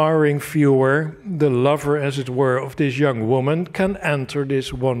admiring viewer, the lover as it were of this young woman, can enter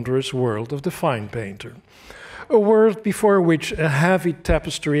this wondrous world of the fine painter. A world before which a heavy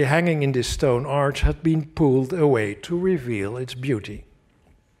tapestry hanging in this stone arch had been pulled away to reveal its beauty.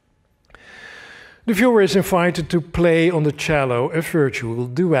 The viewer is invited to play on the cello a virtual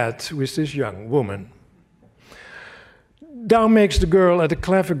duet with this young woman. Douw makes the girl at the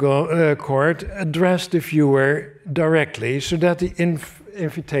clavichord address the viewer directly, so that the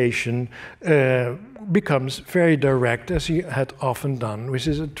invitation becomes very direct, as he had often done with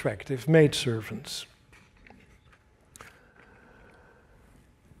his attractive maidservants.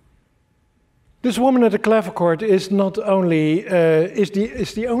 This woman at the clavichord is not only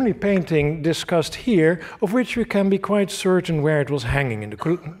is the only painting discussed here of which we can be quite certain where it was hanging.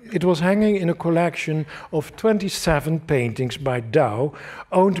 It was hanging in a collection of 27 paintings by Douw,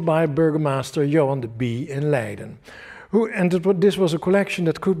 owned by Burgomaster Johan de Bie in Leiden. This was a collection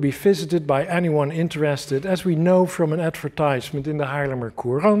that could be visited by anyone interested, as we know from an advertisement in the Haarlemmer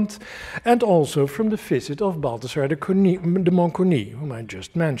Courant, and also from the visit of Balthasar de Monconis, whom I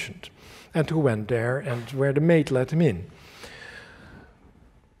just mentioned, and who went there and where the maid let him in.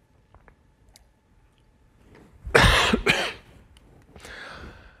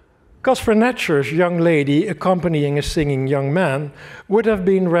 Caspar Netscher's young lady accompanying a singing young man would have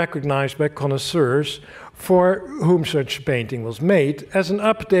been recognized by connoisseurs for whom such painting was made as an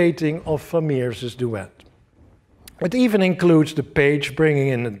updating of Vermeer's duet. It even includes the page bringing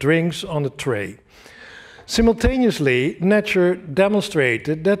in the drinks on a tray. Simultaneously, Netscher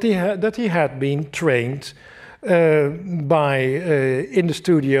demonstrated that he had been trained in the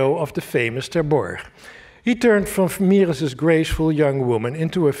studio of the famous Ter Borch. He turned from Mieris' graceful young woman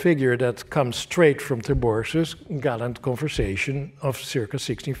into a figure that comes straight from Ter Borch's gallant conversation of circa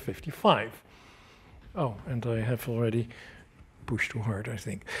 1655. Oh, and I have already pushed too hard, I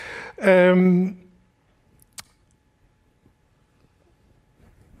think.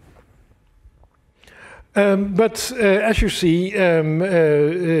 But as you see, he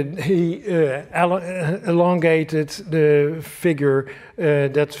elongated the figure, a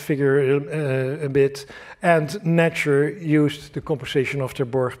bit, and Netscher used the composition of Ter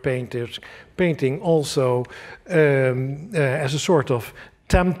Borch painting also as a sort of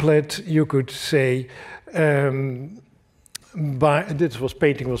template, you could say,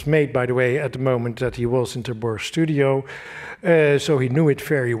 painting was made, by the way, at the moment that he was in the Borch studio, so he knew it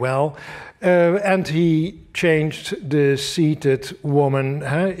very well. And he changed the seated woman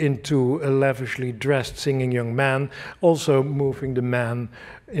into a lavishly dressed singing young man, also moving the man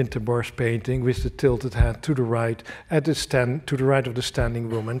into Borch painting with the tilted head to the right, to the right of the standing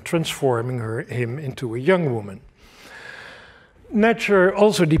woman, transforming him into a young woman. Nature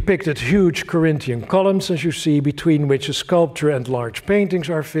also depicted huge Corinthian columns, as you see, between which a sculpture and large paintings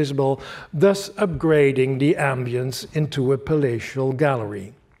are visible, thus upgrading the ambience into a palatial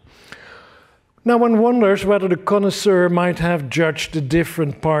gallery. Now one wonders whether the connoisseur might have judged the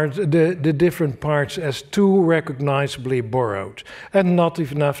different parts as too recognizably borrowed and not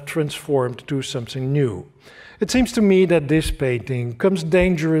enough transformed to something new. It seems to me that this painting comes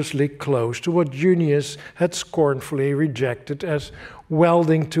dangerously close to what Junius had scornfully rejected as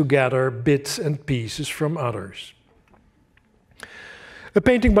welding together bits and pieces from others. A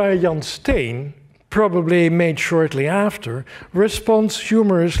painting by Jan Steen, probably made shortly after, responds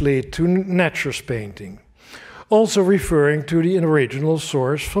humorously to Nature's painting, also referring to the original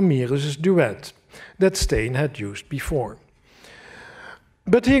source Vermeer's duet that Steen had used before.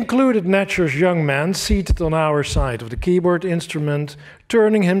 But he included Nature's young man seated on our side of the keyboard instrument,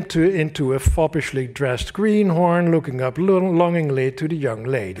 turning him into a foppishly dressed greenhorn, looking up longingly to the young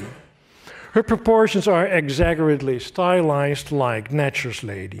lady. Her proportions are exaggerately stylized like Nature's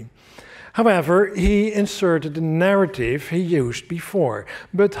lady. However, he inserted the narrative he used before,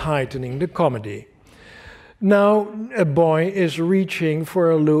 but heightening the comedy. Now a boy is reaching for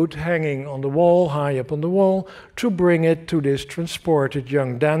a lute hanging on the wall, high up on the wall, to bring it to this transported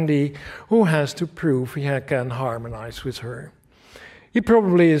young dandy who has to prove he can harmonize with her. He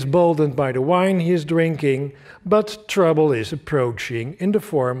probably is boldened by the wine he is drinking, but trouble is approaching in the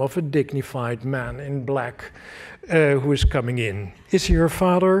form of a dignified man in black who is coming in. Is he your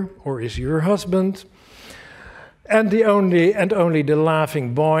father or is he your husband? And only the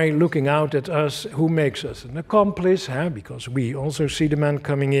laughing boy looking out at us, who makes us an accomplice, because we also see the man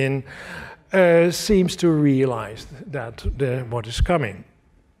coming in, seems to realize that what is coming.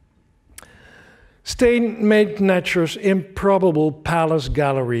 Steen made Nature's improbable palace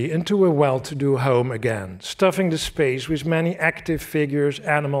gallery into a well-to-do home again, stuffing the space with many active figures,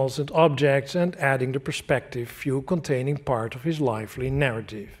 animals, and objects, and adding the perspective view containing part of his lively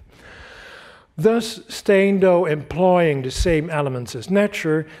narrative. Thus, Steen, though employing the same elements as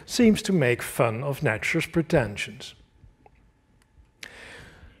Nature, seems to make fun of Nature's pretensions.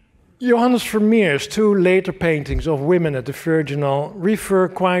 Johannes Vermeer's two later paintings of women at the Virginal refer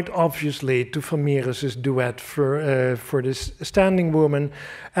quite obviously to Vermeer's duet for this standing woman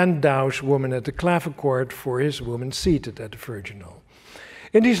and Douw's woman at the clavichord for his woman seated at the Virginal.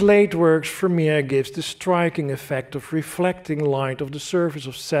 In these late works, Vermeer gives the striking effect of reflecting light of the surface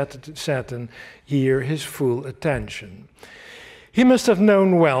of satin here his full attention. He must have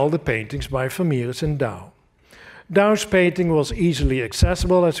known well the paintings by Vermeer and Douw. Douw's painting was easily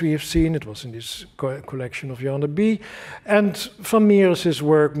accessible, as we have seen. It was in this collection of Jan de B. And Vermeer's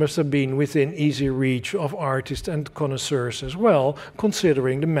work must have been within easy reach of artists and connoisseurs as well,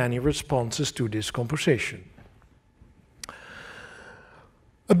 considering the many responses to this composition.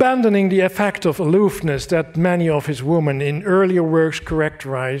 Abandoning the effect of aloofness that many of his women in earlier works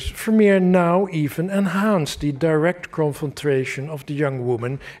characterized, Vermeer now even enhanced the direct confrontation of the young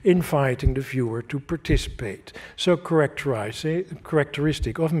woman, inviting the viewer to participate, so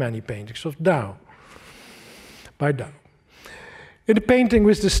characteristic of many paintings of Douw. By Douw. In the painting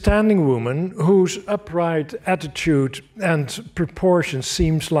with the standing woman, whose upright attitude and proportion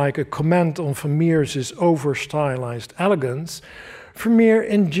seems like a comment on Vermeer's over-stylized elegance, Vermeer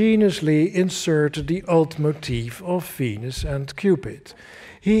ingeniously inserted the old motif of Venus and Cupid.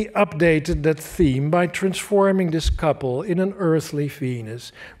 He updated that theme by transforming this couple in an earthly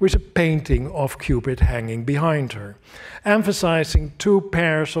Venus with a painting of Cupid hanging behind her, emphasizing two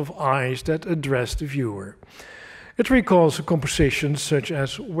pairs of eyes that address the viewer. It recalls a composition such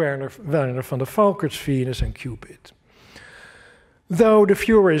as Werner van der Valker's Venus and Cupid. Though the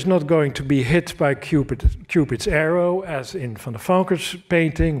viewer is not going to be hit by Cupid's arrow, as in Van der Valker's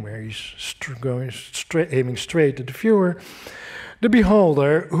painting, where he's aiming straight at the viewer, the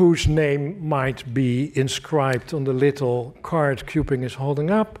beholder, whose name might be inscribed on the little card Cupid is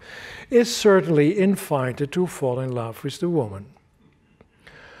holding up, is certainly invited to fall in love with the woman.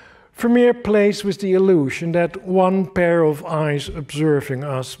 Vermeer plays with the illusion that one pair of eyes observing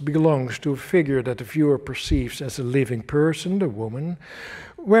us belongs to a figure that the viewer perceives as a living person, the woman,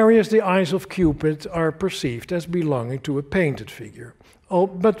 whereas the eyes of Cupid are perceived as belonging to a painted figure.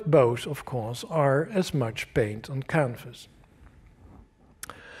 But both, of course, are as much paint on canvas.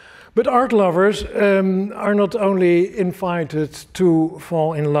 But art lovers are not only invited to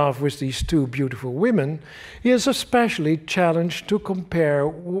fall in love with these two beautiful women, he is especially challenged to compare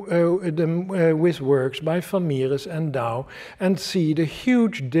them with works by Vermeer and Douw and see the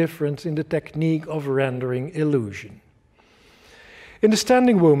huge difference in the technique of rendering illusion. In The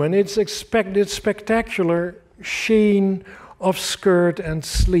Standing Woman, it's spectacular sheen of skirt and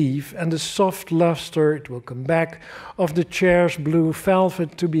sleeve and the soft luster, it will come back, of the chair's blue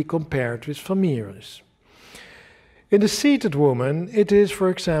velvet to be compared with Vermeer's. In The Seated Woman, it is,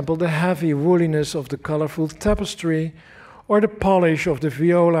 for example, the heavy wooliness of the colorful tapestry or the polish of the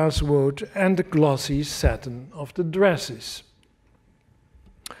viola's wood and the glossy satin of the dresses.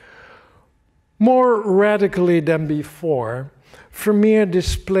 More radically than before, Vermeer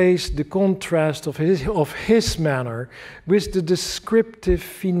displays the contrast of his manner with the descriptive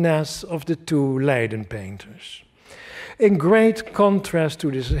finesse of the two Leiden painters. In great contrast to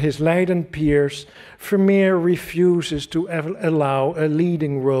his Leiden peers, Vermeer refuses to allow a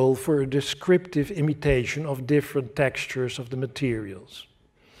leading role for a descriptive imitation of different textures of the materials.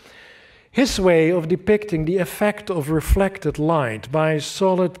 His way of depicting the effect of reflected light by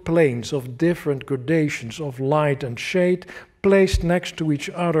solid planes of different gradations of light and shade placed next to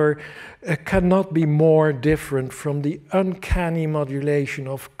each other cannot be more different from the uncanny modulation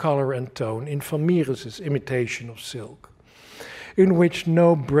of color and tone in Vermeer's Imitation of Silk, in which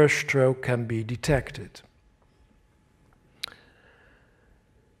no brushstroke can be detected.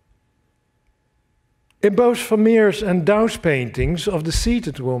 In both Vermeer's and Douw's paintings of the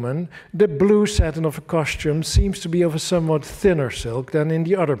seated woman, the blue satin of a costume seems to be of a somewhat thinner silk than in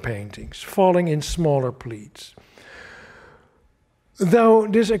the other paintings, falling in smaller pleats. Though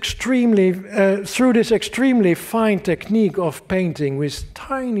through this extremely fine technique of painting with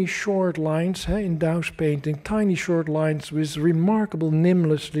tiny short lines, in Douw's painting, tiny short lines with remarkable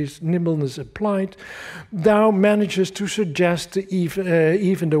nimbleness applied, Douw manages to suggest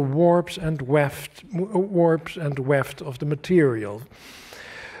even the warps and weft of the material,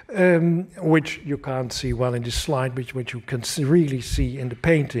 which you can't see well in this slide, but which you can really see in the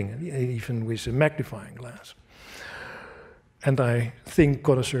painting, even with a magnifying glass. And I think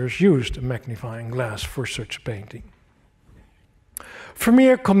connoisseurs used a magnifying glass for such a painting.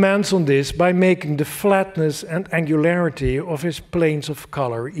 Vermeer comments on this by making the flatness and angularity of his planes of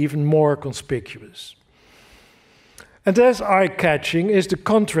color even more conspicuous. And as eye-catching is the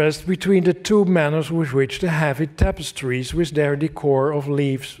contrast between the two manners with which the heavy tapestries with their decor of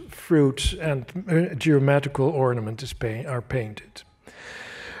leaves, fruits, and geometrical ornament are painted.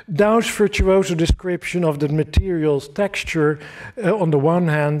 Douw's virtuoso description of the material's texture on the one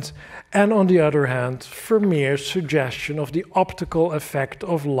hand, and on the other hand, Vermeer's suggestion of the optical effect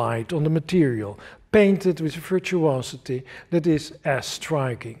of light on the material, painted with virtuosity that is as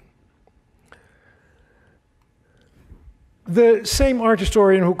striking. The same art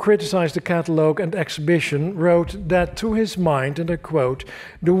historian who criticized the catalogue and exhibition wrote that, to his mind, and I quote,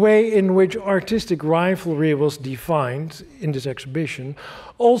 "The way in which artistic rivalry was defined in this exhibition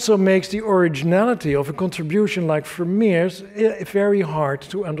also makes the originality of a contribution like Vermeer's very hard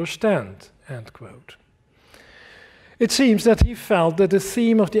to understand," end quote. It seems that he felt that the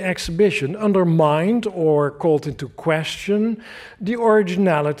theme of the exhibition undermined or called into question the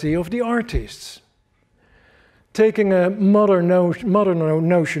originality of the artists. Taking a modern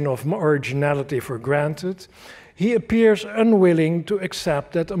notion of originality for granted, he appears unwilling to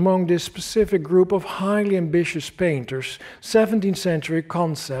accept that among this specific group of highly ambitious painters, 17th century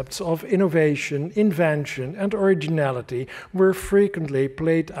concepts of innovation, invention, and originality were frequently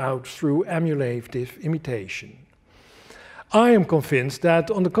played out through emulative imitation. I am convinced that,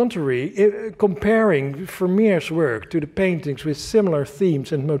 on the contrary, comparing Vermeer's work to the paintings with similar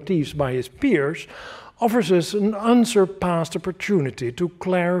themes and motifs by his peers offers us an unsurpassed opportunity to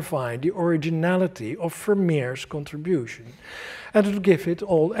clarify the originality of Vermeer's contribution and to give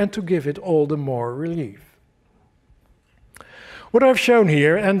it all the more relief. What I've shown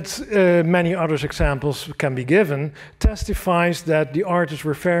here, and many other examples can be given, testifies that the artists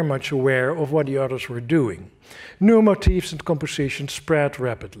were very much aware of what the others were doing. New motifs and compositions spread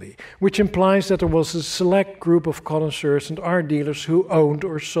rapidly, which implies that there was a select group of connoisseurs and art dealers who owned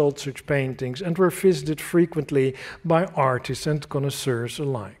or sold such paintings and were visited frequently by artists and connoisseurs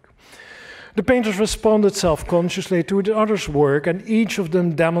alike. The painters responded self-consciously to the others' work, and each of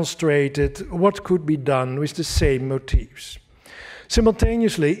them demonstrated what could be done with the same motifs.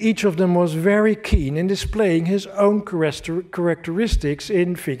 Simultaneously, each of them was very keen in displaying his own characteristics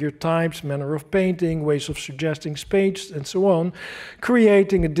in figure types, manner of painting, ways of suggesting space, and so on,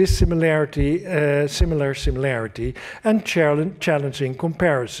 creating a dissimilarity, similarity, and challenging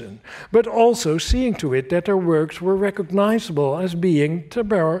comparison, but also seeing to it that their works were recognizable as being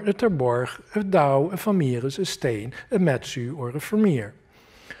a Borch, a Dow, a Mieris, a Steen, a Metsu, or a Vermeer.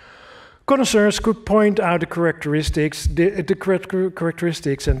 Connoisseurs could point out the characteristics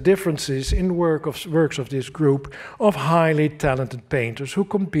and differences in works of this group of highly talented painters who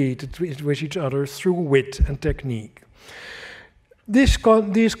competed with each other through wit and technique. These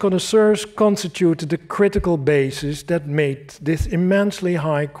connoisseurs constituted the critical basis that made this immensely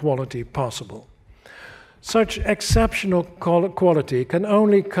high quality possible. Such exceptional quality can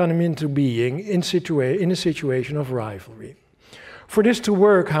only come into being in a situation of rivalry. For this to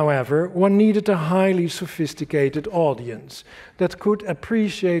work, however, one needed a highly sophisticated audience that could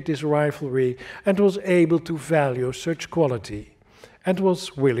appreciate this rivalry and was able to value such quality and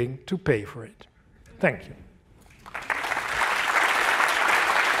was willing to pay for it. Thank you.